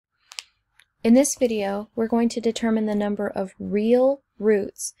In this video, we're going to determine the number of real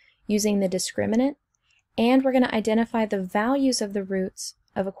roots using the discriminant, and we're going to identify the values of the roots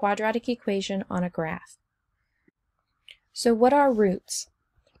of a quadratic equation on a graph. So what are roots?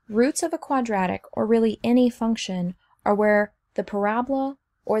 Roots of a quadratic, or really any function, are where the parabola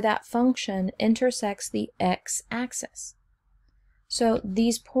or that function intersects the x-axis. So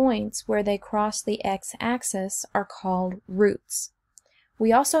these points where they cross the x-axis are called roots.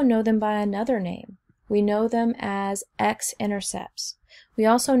 We also know them by another name. We know them as x-intercepts. We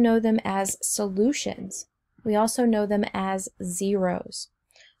also know them as solutions. We also know them as zeros.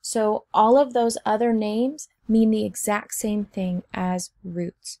 So all of those other names mean the exact same thing as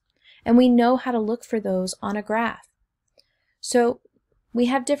roots. And we know how to look for those on a graph. So we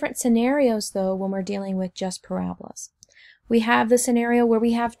have different scenarios though when we're dealing with just parabolas. We have the scenario where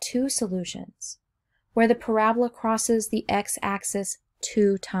we have two solutions, where the parabola crosses the x-axis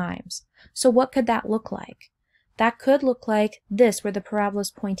 2 times. So what could that look like? That could look like this, where the parabola is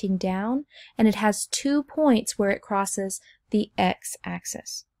pointing down and it has 2 points where it crosses the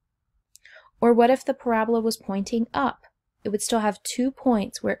x-axis. Or what if the parabola was pointing up? It would still have 2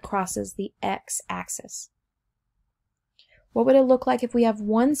 points where it crosses the x-axis. What would it look like if we have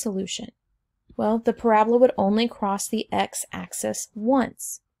one solution? Well, the parabola would only cross the x-axis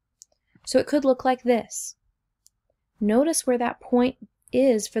once. So it could look like this. Notice where that point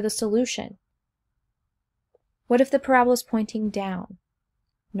is for the solution. What if the parabola is pointing down?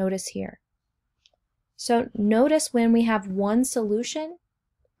 Notice here. So notice when we have one solution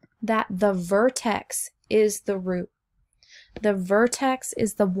that the vertex is the root. The vertex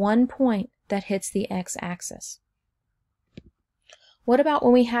is the one point that hits the x-axis. What about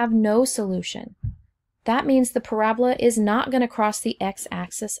when we have no solution? That means the parabola is not going to cross the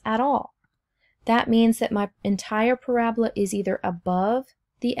x-axis at all. That means that my entire parabola is either above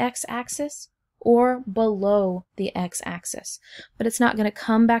the x-axis or below the x-axis, but it's not going to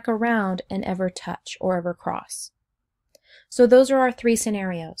come back around and ever touch or ever cross. So those are our 3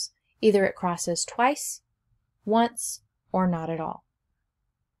 scenarios. Either it crosses twice, once, or not at all.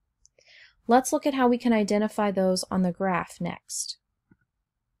 Let's look at how we can identify those on the graph next.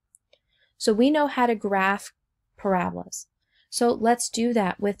 So we know how to graph parabolas. So let's do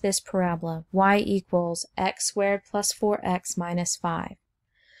that with this parabola, y equals x squared plus 4x minus 5.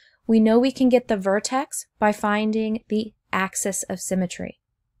 We know we can get the vertex by finding the axis of symmetry.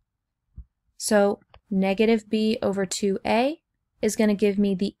 So negative b over 2a is going to give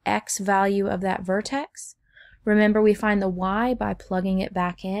me the x value of that vertex. Remember, we find the y by plugging it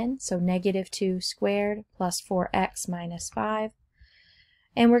back in, so negative 2 squared plus 4x minus 5.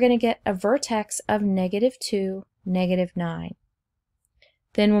 And we're going to get a vertex of negative 2, negative 9.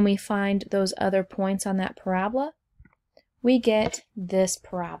 Then when we find those other points on that parabola, we get this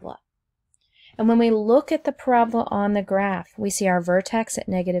parabola. And when we look at the parabola on the graph, we see our vertex at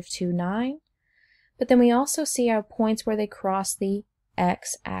negative 2, 9, but then we also see our points where they cross the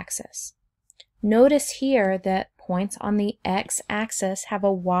x-axis. Notice here that points on the x-axis have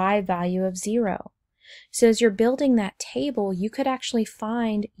a y value of 0. So as you're building that table, you could actually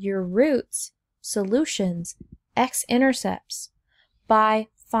find your roots, solutions, x-intercepts by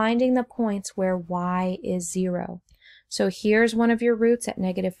finding the points where y is 0. So here's one of your roots at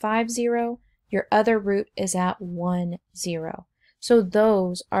negative 5, 0. Your other root is at 1, 0. So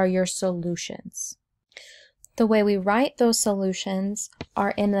those are your solutions. The way we write those solutions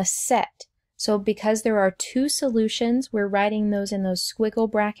are in a set. So because there are 2 solutions, we're writing those in those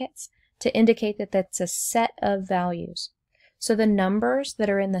squiggle brackets to indicate that that's a set of values. So the numbers that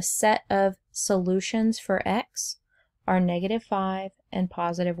are in the set of solutions for x are negative 5 and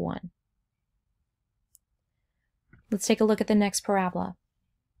positive 1. Let's take a look at the next parabola.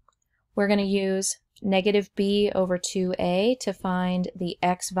 We're going to use negative b over 2a to find the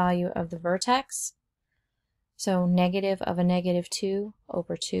x value of the vertex. So negative of a negative 2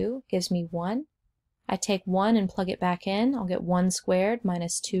 over 2 gives me 1. I take 1 and plug it back in. I'll get 1 squared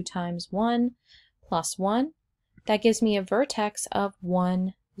minus 2 times 1 plus 1. That gives me a vertex of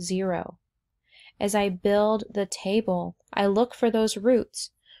 1, 0. As I build the table, I look for those roots.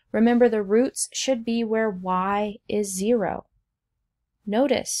 Remember, the roots should be where y is 0.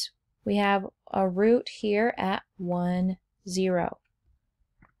 Notice we have a root here at 1, 0.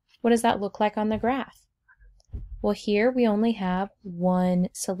 What does that look like on the graph? Well, here we only have one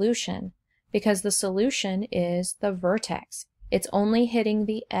solution, because the solution is the vertex. It's only hitting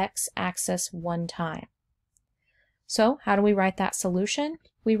the x-axis one time. So how do we write that solution?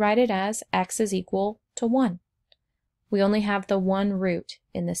 We write it as x is equal to 1. We only have the one root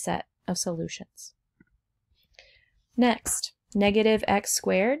in the set of solutions. Next, negative x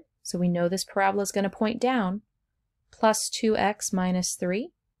squared. So we know this parabola is going to point down, plus 2x minus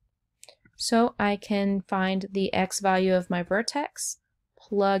 3. So I can find the x value of my vertex,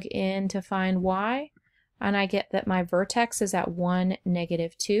 plug in to find y, and I get that my vertex is at 1,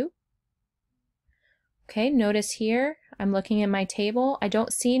 negative 2. Okay, notice here, I'm looking in my table. I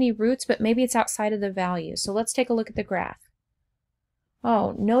don't see any roots, but maybe it's outside of the value. So let's take a look at the graph.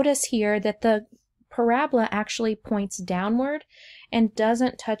 Oh, notice here that the parabola actually points downward and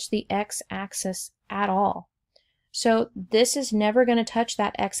doesn't touch the x-axis at all. So this is never going to touch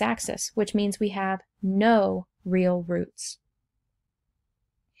that x-axis, which means we have no real roots.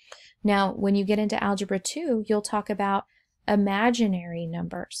 Now, when you get into Algebra 2, you'll talk about imaginary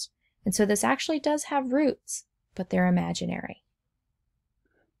numbers. And so this actually does have roots, but they're imaginary.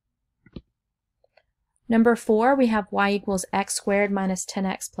 Number 4, we have y equals x squared minus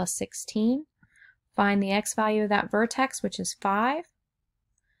 10x plus 16. Find the x value of that vertex, which is 5.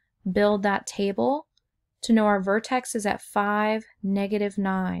 Build that table to know our vertex is at 5, negative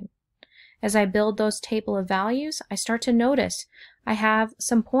 9. As I build those table of values, I start to notice I have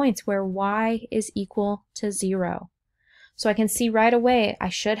some points where y is equal to 0. So I can see right away I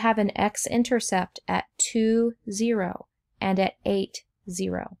should have an x-intercept at 2, 0 and at 8,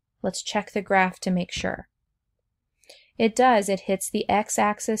 0. Let's check the graph to make sure. It does. It hits the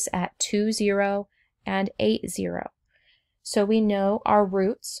x-axis at 2, 0 and 8, 0. So we know our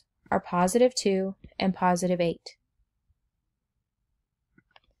roots are positive 2 and positive 8.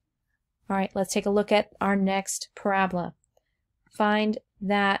 All right, let's take a look at our next parabola. Find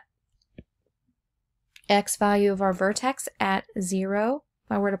that x value of our vertex at 0.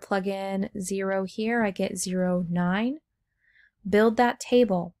 If I were to plug in 0 here, I get 0, 9. Build that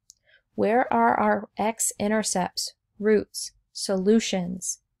table. Where are our x-intercepts, roots,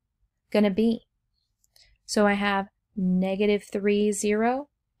 solutions going to be? So I have negative 3, 0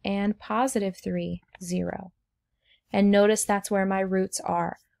 and positive 3, 0. And notice that's where my roots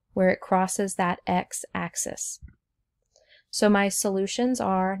are, where it crosses that x-axis. So my solutions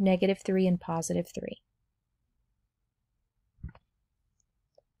are negative 3 and positive 3. All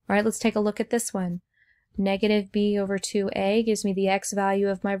right, let's take a look at this one. Negative b over 2a gives me the x value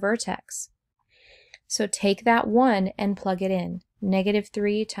of my vertex. So take that 1 and plug it in. Negative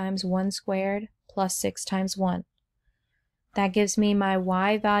 3 times 1 squared plus 6 times 1. That gives me my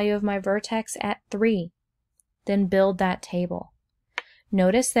y value of my vertex at 3. Then build that table.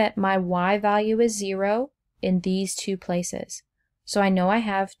 Notice that my y value is 0 in these two places. So I know I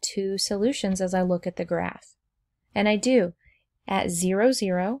have two solutions as I look at the graph. And I do. At 0,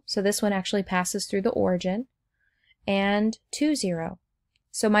 0, so this one actually passes through the origin, and 2, 0.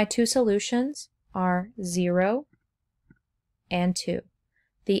 So my two solutions are 0 and 2.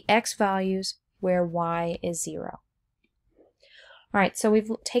 The x values where y is 0. All right, so we've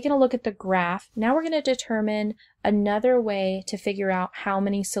taken a look at the graph. Now we're going to determine another way to figure out how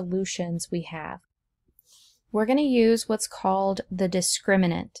many solutions we have. We're going to use what's called the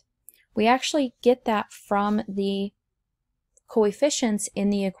discriminant. We actually get that from the coefficients in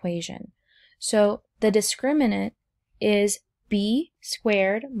the equation. So the discriminant is b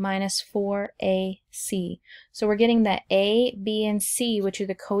squared minus 4ac. So we're getting the a, b, and c, which are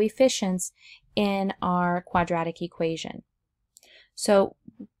the coefficients in our quadratic equation. So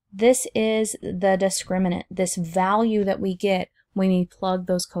this is the discriminant, this value that we get when we plug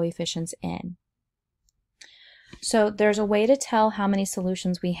those coefficients in. So there's a way to tell how many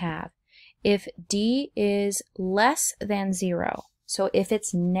solutions we have. If d is less than 0, so if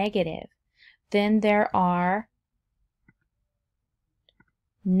it's negative, then there are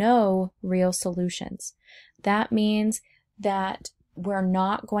no real solutions. That means that we're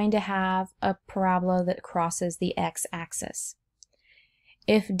not going to have a parabola that crosses the x-axis.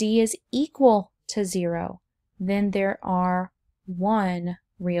 If d is equal to 0, then there are one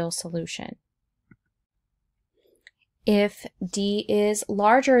real solution. If d is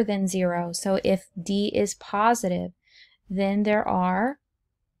larger than 0, so if d is positive, then there are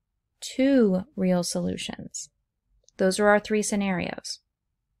two real solutions. Those are our three scenarios.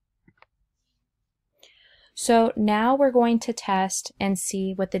 So now we're going to test and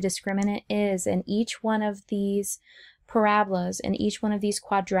see what the discriminant is in each one of these parabolas and each one of these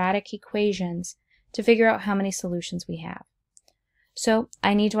quadratic equations to figure out how many solutions we have. So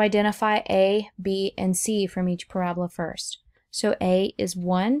I need to identify a, b, and c from each parabola first. So a is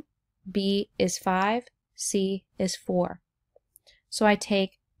 1, b is 5, c is 4. So I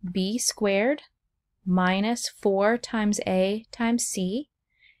take b squared minus 4 times a times c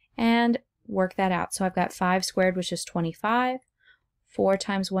and work that out. So I've got 5 squared, which is 25. 4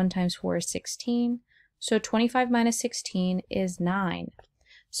 times 1 times 4 is 16. So 25 minus 16 is 9.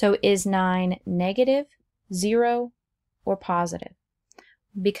 So is 9 negative, 0, or positive?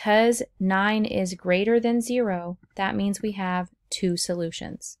 Because 9 is greater than 0, that means we have two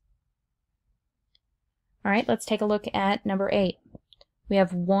solutions. All right, let's take a look at number 8. We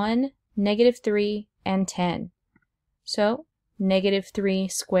have 1, negative 3, and 10. So negative 3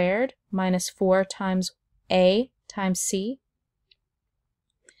 squared minus 4 times A times C.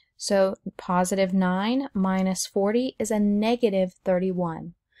 So positive 9 minus 40 is a negative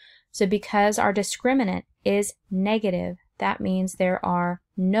 31. So because our discriminant is negative, that means there are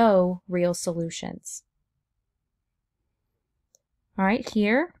no real solutions. All right,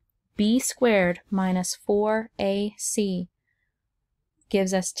 here, b squared minus 4ac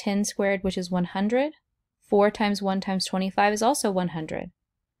gives us 10 squared, which is 100. 4 times 1 times 25 is also 100.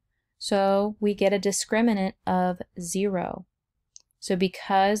 So we get a discriminant of 0. So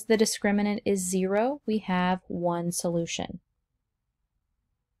because the discriminant is 0, we have one solution.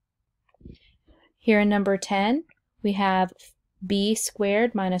 Here in number 10, we have b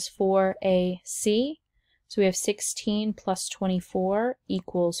squared minus 4ac. So we have 16 plus 24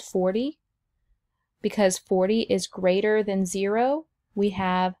 equals 40. Because 40 is greater than 0, we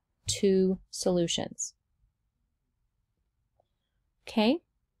have two solutions. Okay,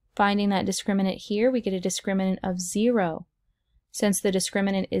 finding that discriminant here, we get a discriminant of 0. Since the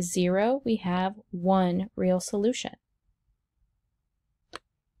discriminant is 0, we have one real solution.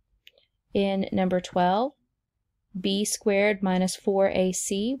 In number 12, b squared minus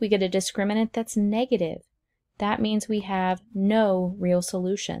 4ac, we get a discriminant that's negative. That means we have no real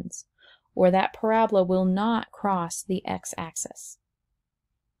solutions, or that parabola will not cross the x-axis.